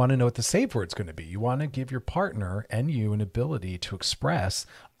that, you want to know what the safe word's going to be. You want to give your partner and you an ability to express,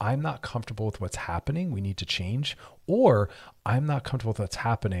 I'm not comfortable with what's happening, we need to change, or I'm not comfortable with what's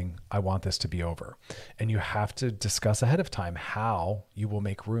happening, I want this to be over. And you have to discuss ahead of time how you will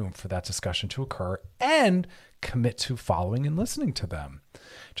make room for that discussion to occur and commit to following and listening to them.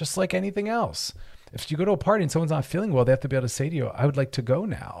 Just like anything else. If you go to a party and someone's not feeling well, they have to be able to say to you, I would like to go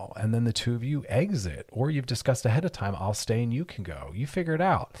now. And then the two of you exit, or you've discussed ahead of time, I'll stay and you can go. You figure it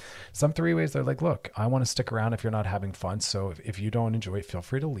out. Some three ways, they're like, look, I want to stick around if you're not having fun. So if you don't enjoy it, feel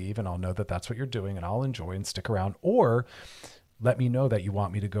free to leave and I'll know that that's what you're doing and I'll enjoy and stick around. Or let me know that you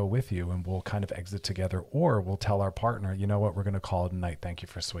want me to go with you and we'll kind of exit together. Or we'll tell our partner, you know what, we're going to call it a night. Thank you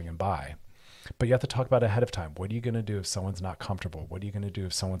for swinging by. But you have to talk about it ahead of time. What are you going to do if someone's not comfortable? What are you going to do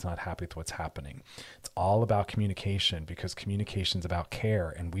if someone's not happy with what's happening? It's all about communication, because communication is about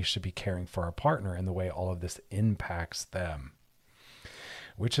care, and we should be caring for our partner in the way all of this impacts them.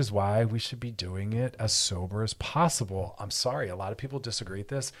 Which is why we should be doing it as sober as possible. I'm sorry, a lot of people disagree with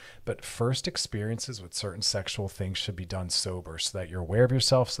this, but first experiences with certain sexual things should be done sober so that you're aware of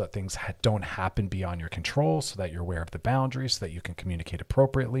yourself, so that things don't happen beyond your control, so that you're aware of the boundaries, so that you can communicate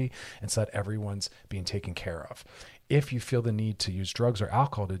appropriately, and so that everyone's being taken care of. If you feel the need to use drugs or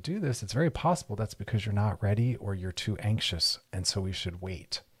alcohol to do this, it's very possible that's because you're not ready or you're too anxious, and so we should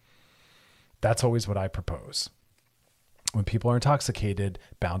wait. That's always what I propose. When people are intoxicated,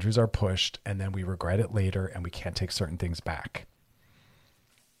 boundaries are pushed, and then we regret it later and we can't take certain things back.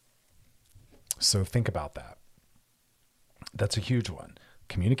 So think about that. That's a huge one.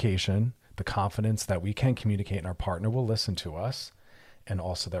 Communication, the confidence that we can communicate and our partner will listen to us, and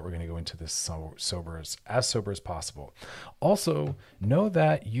also that we're going to go into this as sober as possible. Also, know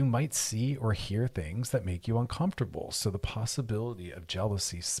that you might see or hear things that make you uncomfortable. So the possibility of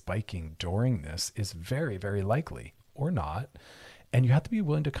jealousy spiking during this is very, very likely. Or not. And you have to be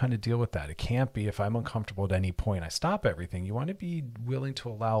willing to kind of deal with that. It can't be, if I'm uncomfortable at any point, I stop everything. You want to be willing to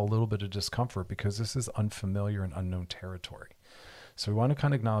allow a little bit of discomfort, because this is unfamiliar and unknown territory. So we want to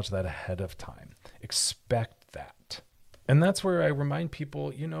kind of acknowledge that ahead of time. Expect that. And that's where I remind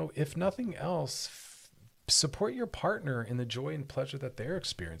people, if nothing else, support your partner in the joy and pleasure that they're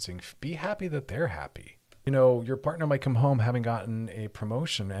experiencing. Be happy that they're happy. You know, your partner might come home having gotten a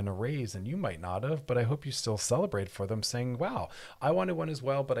promotion and a raise, and you might not have, but I hope you still celebrate for them, saying, wow, I wanted one as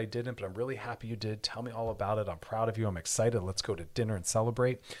well, but I didn't, but I'm really happy you did. Tell me all about it. I'm proud of you. I'm excited. Let's go to dinner and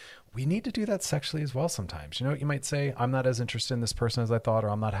celebrate. We need to do that sexually as well sometimes. You know, you might say, I'm not as interested in this person as I thought, or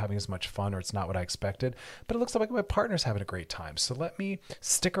I'm not having as much fun, or it's not what I expected, but it looks like my partner's having a great time. So let me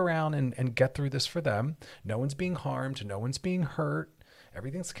stick around and get through this for them. No one's being harmed. No one's being hurt.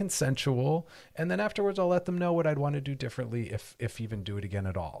 Everything's consensual. And then afterwards, I'll let them know what I'd want to do differently, if even do it again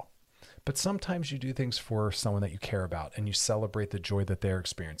at all. But sometimes you do things for someone that you care about, and you celebrate the joy that they're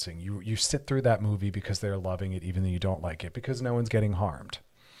experiencing. You sit through that movie because they're loving it, even though you don't like it, because no one's getting harmed.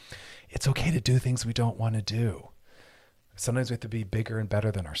 It's okay to do things we don't want to do. Sometimes we have to be bigger and better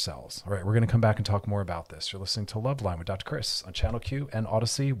than ourselves. All right, we're going to come back and talk more about this. You're listening to Loveline with Dr. Chris on Channel Q and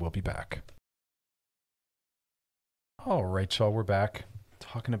Odyssey. We'll be back. All right, y'all, we're back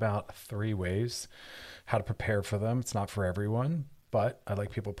talking about 3 ways how to prepare for them. It's not for everyone, but I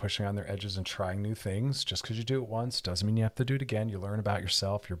like people pushing on their edges and trying new things. Just because you do it once doesn't mean you have to do it again. You learn about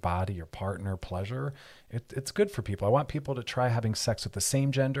yourself, your body, your partner, pleasure. It's good for people. I want people to try having sex with the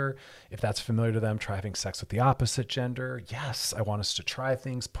same gender. If that's familiar to them, try having sex with the opposite gender. Yes, I want us to try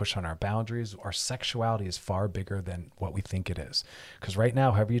things, push on our boundaries. Our sexuality is far bigger than what we think it is. Because right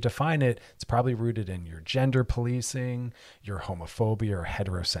now, however you define it, it's probably rooted in your gender policing, your homophobia or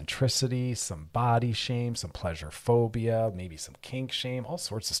heterocentricity, some body shame, some pleasure phobia, maybe some kink shame, all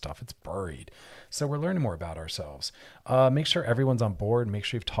sorts of stuff. It's buried. So we're learning more about ourselves. Make sure everyone's on board. Make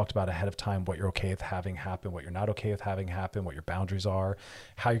sure you've talked about ahead of time what you're okay with having happen, what you're not okay with having happen, what your boundaries are,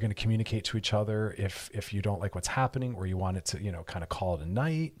 how you're going to communicate to each other if you don't like what's happening, or you want it to, kind of call it a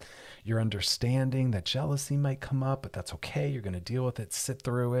night. You're understanding that jealousy might come up, but that's okay. You're going to deal with it, sit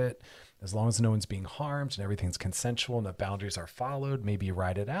through it. As long as no one's being harmed and everything's consensual and the boundaries are followed, maybe you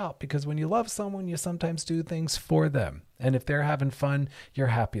ride it out, because when you love someone, you sometimes do things for them. And if they're having fun, you're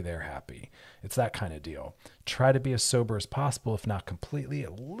happy, they're happy. It's that kind of deal. Try to be as sober as possible, if not completely,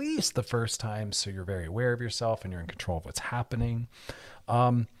 at least the first time, so you're very aware of yourself and you're in control of what's happening.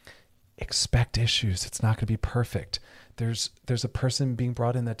 Expect issues. It's not going to be perfect. There's a person being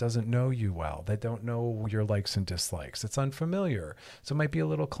brought in that doesn't know you well. They don't know your likes and dislikes. It's unfamiliar. So it might be a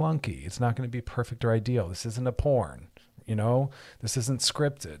little clunky. It's not going to be perfect or ideal. This isn't a porn. This isn't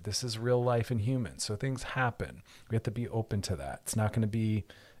scripted. This is real life and human. So things happen. We have to be open to that. It's not going to be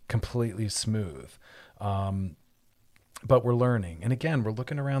completely smooth. But we're learning. And again, we're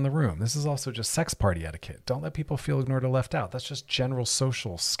looking around the room. This is also just sex party etiquette. Don't let people feel ignored or left out. That's just general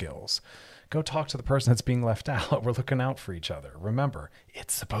social skills. Go talk to the person that's being left out. We're looking out for each other. Remember,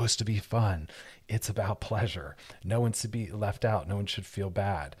 it's supposed to be fun. It's about pleasure. No one should be left out. No one should feel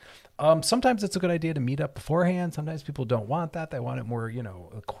bad. Sometimes it's a good idea to meet up beforehand. Sometimes people don't want that. They want it more,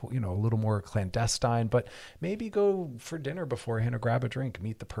 a little more clandestine, but maybe go for dinner beforehand or grab a drink,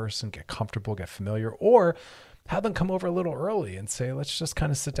 meet the person, get comfortable, get familiar, or have them come over a little early and say, let's just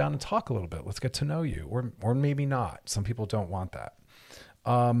kind of sit down and talk a little bit. Let's get to know you, or maybe not. Some people don't want that.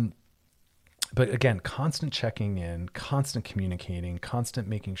 But again, constant checking in, constant communicating, constant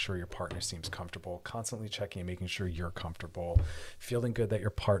making sure your partner seems comfortable, constantly checking and making sure you're comfortable, feeling good that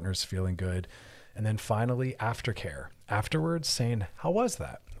your partner's feeling good. And then finally, aftercare. Afterwards, saying, how was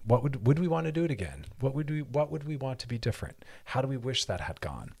that? What would we want to do it again? What would we want to be different? How do we wish that had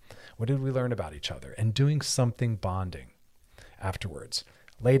gone? What did we learn about each other? And doing something bonding afterwards.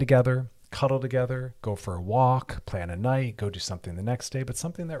 Lay together, cuddle together, go for a walk, plan a night, go do something the next day, but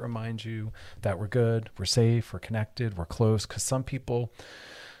something that reminds you that we're good, we're safe, we're connected, we're close. Because some people,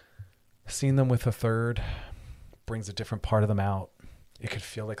 seeing them with a third brings a different part of them out. It could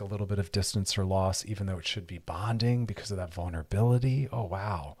feel like a little bit of distance or loss, even though it should be bonding because of that vulnerability. Oh,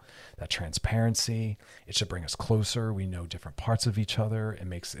 wow. That transparency. It should bring us closer. We know different parts of each other. It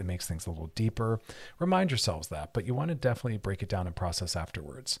makes things a little deeper. Remind yourselves that, but you want to definitely break it down and process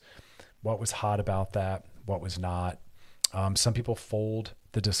afterwards. What was hot about that? What was not? Some people fold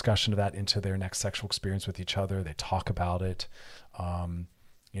the discussion of that into their next sexual experience with each other. They talk about it.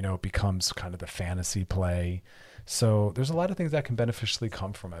 It becomes kind of the fantasy play. So there's a lot of things that can beneficially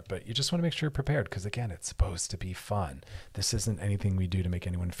come from it, but you just want to make sure you're prepared because, again, it's supposed to be fun. This isn't anything we do to make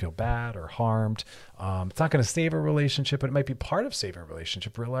anyone feel bad or harmed. It's not going to save a relationship, but it might be part of saving a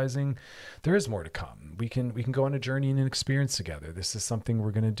relationship, realizing there is more to come. We can go on a journey and an experience together. This is something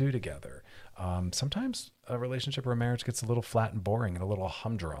we're going to do together. Sometimes a relationship or a marriage gets a little flat and boring and a little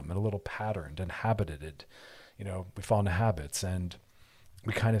humdrum and a little patterned and habited. We fall into habits and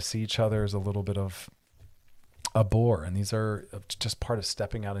we kind of see each other as a little bit of a bore. And these are just part of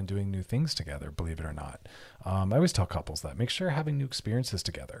stepping out and doing new things together, believe it or not. I always tell couples that make sure you're having new experiences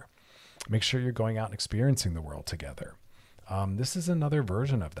together. Make sure you're going out and experiencing the world together. This is another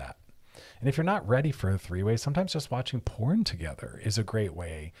version of that. And if you're not ready for a three-way, sometimes just watching porn together is a great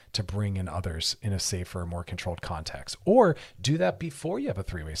way to bring in others in a safer, more controlled context. Or do that before you have a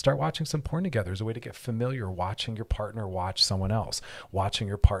three-way. Start watching some porn together as a way to get familiar, watching your partner watch someone else, watching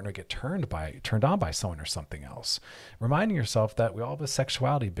your partner get turned on by someone or something else. Reminding yourself that we all have a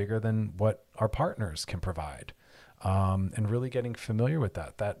sexuality bigger than what our partners can provide. And really getting familiar with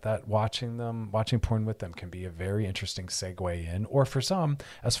that watching porn with them can be a very interesting segue in, or for some,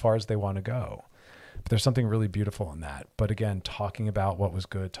 as far as they want to go. But there's something really beautiful in that. But again, talking about what was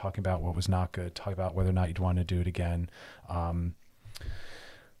good, talking about what was not good, talking about whether or not you'd want to do it again.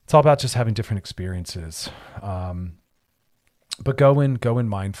 It's all about just having different experiences. But go in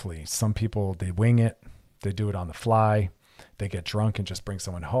mindfully. Some people, they wing it. They do it on the fly. They get drunk and just bring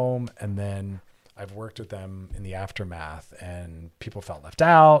someone home. And then I've worked with them in the aftermath, and people felt left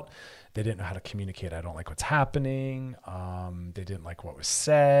out. They didn't know how to communicate. I don't like what's happening. They didn't like what was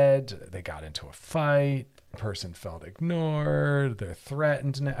said. They got into a fight. The person felt ignored. They're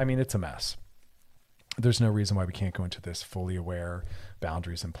threatened. I mean, it's a mess. There's no reason why we can't go into this fully aware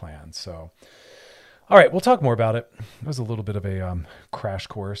boundaries and plans. So, all right, we'll talk more about it. It was a little bit of a crash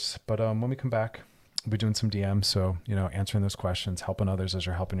course, but when we come back, we'll be doing some DMs. So, answering those questions, helping others as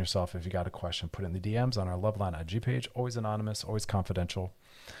you're helping yourself. If you got a question, put it in the DMs on our Loveline IG page. Always anonymous, always confidential.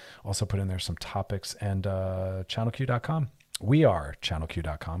 Also put in there some topics, and channelq.com. We are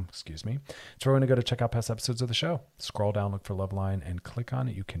channelq.com, excuse me. It's where we're going to go to check out past episodes of the show. Scroll down, look for Loveline, and click on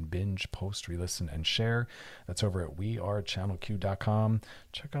it. You can binge, post, re-listen, and share. That's over at wearechannelq.com.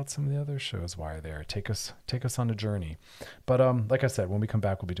 Check out some of the other shows while you're there. Take us on a journey. But like I said, when we come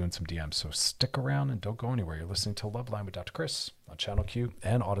back, we'll be doing some DMs. So stick around and don't go anywhere. You're listening to Loveline with Dr. Chris on Channel Q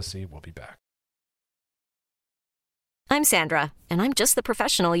and Odyssey. We'll be back. I'm Sandra, and I'm just the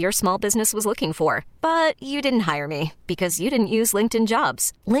professional your small business was looking for. But you didn't hire me because you didn't use LinkedIn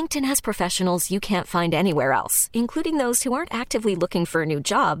Jobs. LinkedIn has professionals you can't find anywhere else, including those who aren't actively looking for a new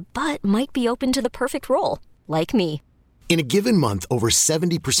job, but might be open to the perfect role, like me. In a given month, over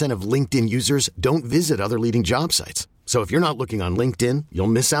 70% of LinkedIn users don't visit other leading job sites. So if you're not looking on LinkedIn, you'll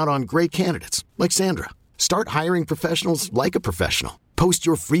miss out on great candidates like Sandra. Start hiring professionals like a professional. Post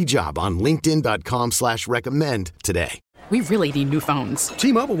your free job on linkedin.com/recommend today. We really need new phones.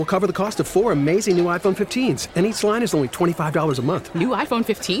 T-Mobile will cover the cost of 4 amazing new iPhone 15s, and each line is only $25 a month. New iPhone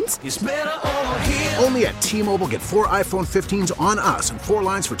 15s? It's better over here. Only at T-Mobile, get 4 iPhone 15s on us and 4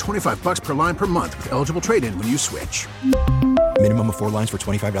 lines for $25 per line per month with eligible trade-in when you switch. Minimum of 4 lines for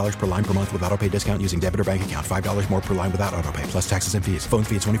 $25 per line per month with autopay discount using debit or bank account. $5 more per line without autopay, plus taxes and fees. Phone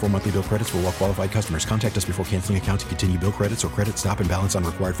fee at 24 monthly bill credits for well-qualified customers. Contact us before canceling account to continue bill credits or credit stop and balance on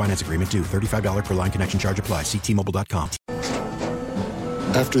required finance agreement due. $35 per line connection charge applies. See T-Mobile.com.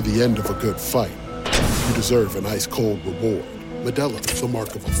 After the end of a good fight, you deserve an ice-cold reward. Modelo is the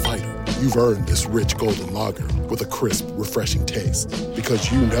mark of a fighter. You've earned this rich golden lager with a crisp, refreshing taste.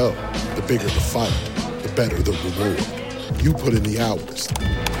 Because you know, the bigger the fight, the better the reward. You put in the hours,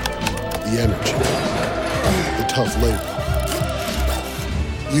 the energy, the tough labor.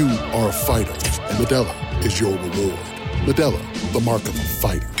 You are a fighter, and Modelo is your reward. Modelo, the mark of a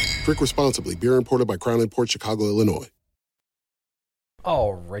fighter. Drink responsibly. Beer imported by Crown Imports, Chicago, Illinois.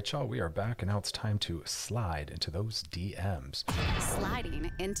 All right, y'all, we are back, and now it's time to slide into those DMs. Sliding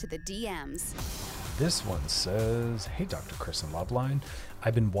into the DMs. This one says, "Hey, Dr. Chris and Loveline.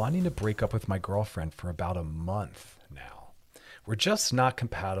 I've been wanting to break up with my girlfriend for about a month now. We're just not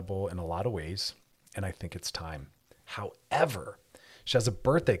compatible in a lot of ways, and I think it's time. However, she has a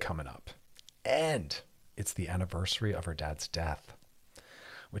birthday coming up, and it's the anniversary of her dad's death,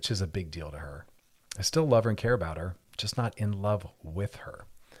 which is a big deal to her. I still love her and care about her, just not in love with her.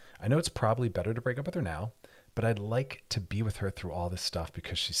 I know it's probably better to break up with her now, but I'd like to be with her through all this stuff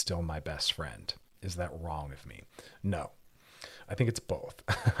because she's still my best friend. Is that wrong of me? No. I think it's both.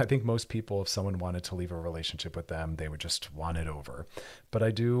 I think most people, if someone wanted to leave a relationship with them, they would just want it over. But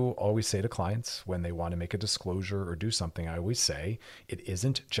I do always say to clients when they want to make a disclosure or do something, I always say, it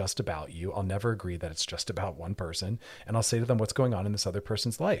isn't just about you. I'll never agree that it's just about one person. And I'll say to them, what's going on in this other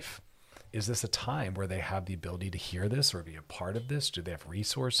person's life? Is this a time where they have the ability to hear this or be a part of this? Do they have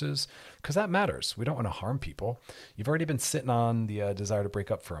resources? Because that matters. We don't want to harm people. You've already been sitting on the desire to break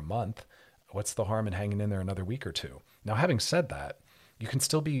up for a month. What's the harm in hanging in there another week or two? Now, having said that, you can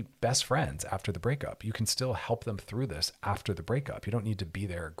still be best friends after the breakup. You can still help them through this after the breakup. You don't need to be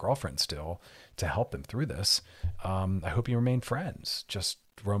their girlfriend still to help them through this. I hope you remain friends. Just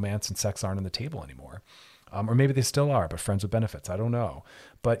romance and sex aren't on the table anymore. Or maybe they still are, but friends with benefits. I don't know.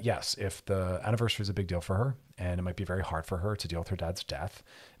 But yes, if the anniversary is a big deal for her and it might be very hard for her to deal with her dad's death,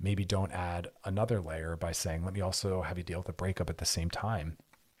 maybe don't add another layer by saying, let me also have you deal with the breakup at the same time.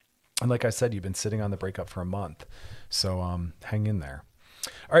 And like I said, you've been sitting on the breakup for a month. So hang in there.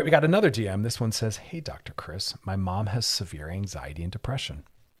 All right, we got another DM. This one says, hey, Dr. Chris, my mom has severe anxiety and depression.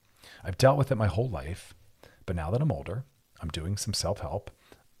 I've dealt with it my whole life, but now that I'm older, I'm doing some self-help,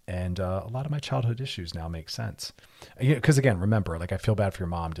 and a lot of my childhood issues now make sense. Because again, remember, like I feel bad for your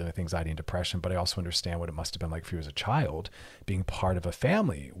mom dealing with anxiety and depression, but I also understand what it must have been like for you as a child, being part of a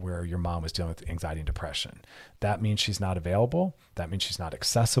family where your mom was dealing with anxiety and depression. That means she's not available. That means she's not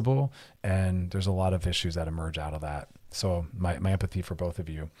accessible. And there's a lot of issues that emerge out of that. So my empathy for both of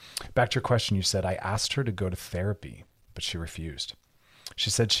you. Back to your question, you said, I asked her to go to therapy, but she refused. She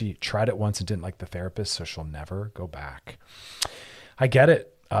said she tried it once and didn't like the therapist, so she'll never go back. I get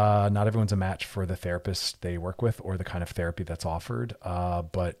it. Not everyone's a match for the therapist they work with or the kind of therapy that's offered.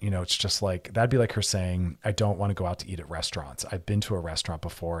 But it's just like, that'd be like her saying, I don't want to go out to eat at restaurants. I've been to a restaurant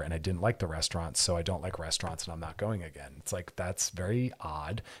before and I didn't like the restaurant, so I don't like restaurants and I'm not going again. It's like, that's very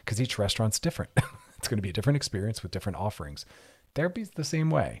odd because each restaurant's different. It's going to be a different experience with different offerings. Therapy's the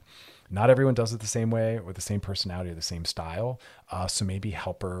same way. Not everyone does it the same way with the same personality or the same style. So maybe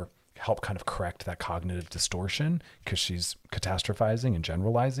help kind of correct that cognitive distortion because she's catastrophizing and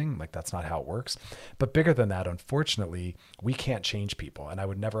generalizing. Like that's not how it works. But bigger than that, unfortunately, we can't change people. And I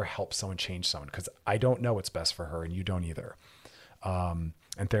would never help someone change someone because I don't know what's best for her and you don't either.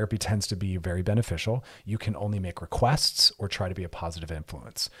 And therapy tends to be very beneficial. You can only make requests or try to be a positive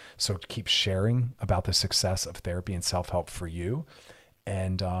influence. So keep sharing about the success of therapy and self-help for you.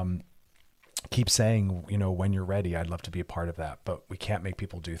 And keep saying, when you're ready, I'd love to be a part of that. But we can't make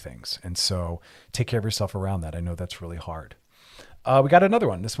people do things. And so take care of yourself around that. I know that's really hard. We got another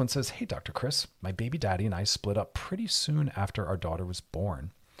one. This one says, hey, Dr. Chris, my baby daddy and I split up pretty soon after our daughter was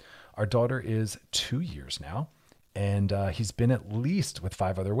born. Our daughter is 2 years now. And he's been at least with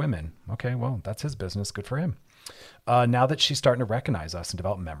 5 other women. Okay, well, that's his business. Good for him. Now that she's starting to recognize us and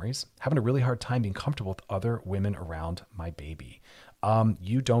develop memories, having a really hard time being comfortable with other women around my baby.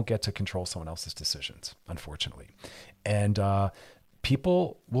 You don't get to control someone else's decisions, unfortunately. And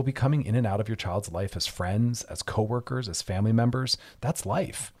people will be coming in and out of your child's life as friends, as coworkers, as family members. That's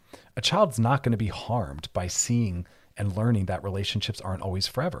life. A child's not going to be harmed by seeing and learning that relationships aren't always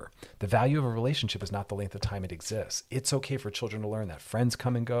forever. The value of a relationship is not the length of time it exists. It's okay for children to learn that friends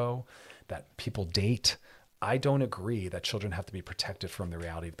come and go, that people date. I don't agree that children have to be protected from the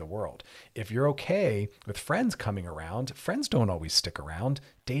reality of the world. If you're okay with friends coming around, friends don't always stick around.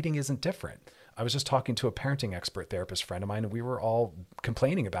 Dating isn't different. I was just talking to a parenting expert therapist friend of mine, and we were all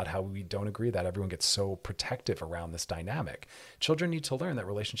complaining about how we don't agree that everyone gets so protective around this dynamic. Children need to learn that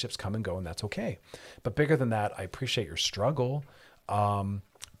relationships come and go, and that's okay. But bigger than that, I appreciate your struggle.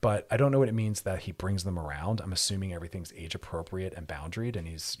 But I don't know what it means that he brings them around. I'm assuming everything's age appropriate and boundaried and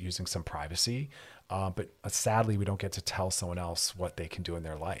he's using some privacy. But sadly, we don't get to tell someone else what they can do in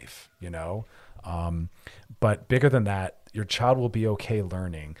their life, But bigger than that, your child will be okay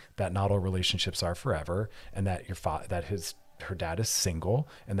learning that not all relationships are forever and that her dad is single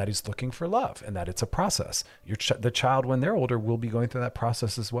and that he's looking for love and that it's a process. The child, when they're older, will be going through that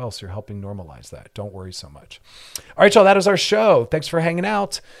process as well. So you're helping normalize that. Don't worry so much. All right, y'all, that is our show. Thanks for hanging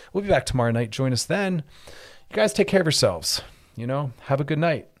out. We'll be back tomorrow night. Join us then. You guys take care of yourselves. Have a good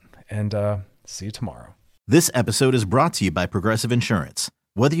night and see you tomorrow. This episode is brought to you by Progressive Insurance.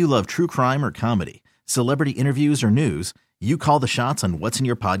 Whether you love true crime or comedy, celebrity interviews or news, you call the shots on what's in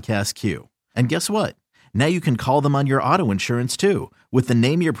your podcast queue. And guess what? Now you can call them on your auto insurance too with the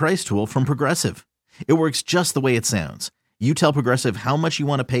Name Your Price tool from Progressive. It works just the way it sounds. You tell Progressive how much you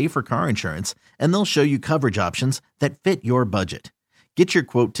want to pay for car insurance, and they'll show you coverage options that fit your budget. Get your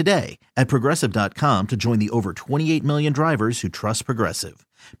quote today at Progressive.com to join the over 28 million drivers who trust Progressive.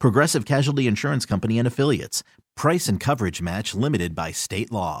 Progressive Casualty Insurance Company and Affiliates. Price and coverage match limited by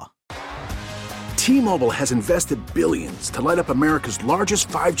state law. T-Mobile has invested billions to light up America's largest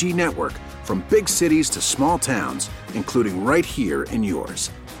 5G network, from big cities to small towns, including right here in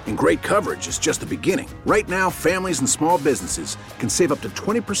yours. And great coverage is just the beginning. Right now, families and small businesses can save up to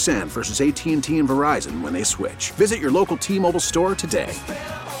 20% versus AT&T and Verizon when they switch. Visit your local T-Mobile store today.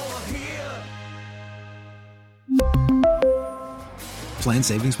 Plan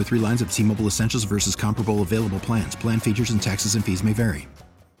savings with 3 lines of T-Mobile Essentials versus comparable available plans. Plan features and taxes and fees may vary.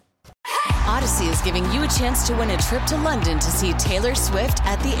 Odyssey is is giving you a chance to win a trip to London to see Taylor Swift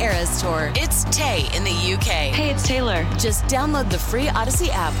at the Eras Tour. It's Tay in the UK. Hey, it's Taylor. Just download the free Odyssey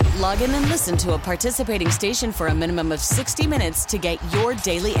app, log in and listen to a participating station for a minimum of 60 minutes to get your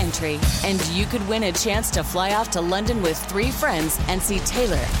daily entry. And you could win a chance to fly off to London with 3 friends and see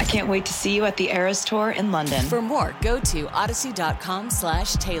Taylor. I can't wait to see you at the Eras Tour in London. For more, go to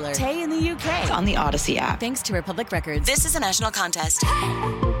odyssey.com/Taylor. Tay in the UK. It's on the Odyssey app. Thanks to Republic Records. This is a national contest.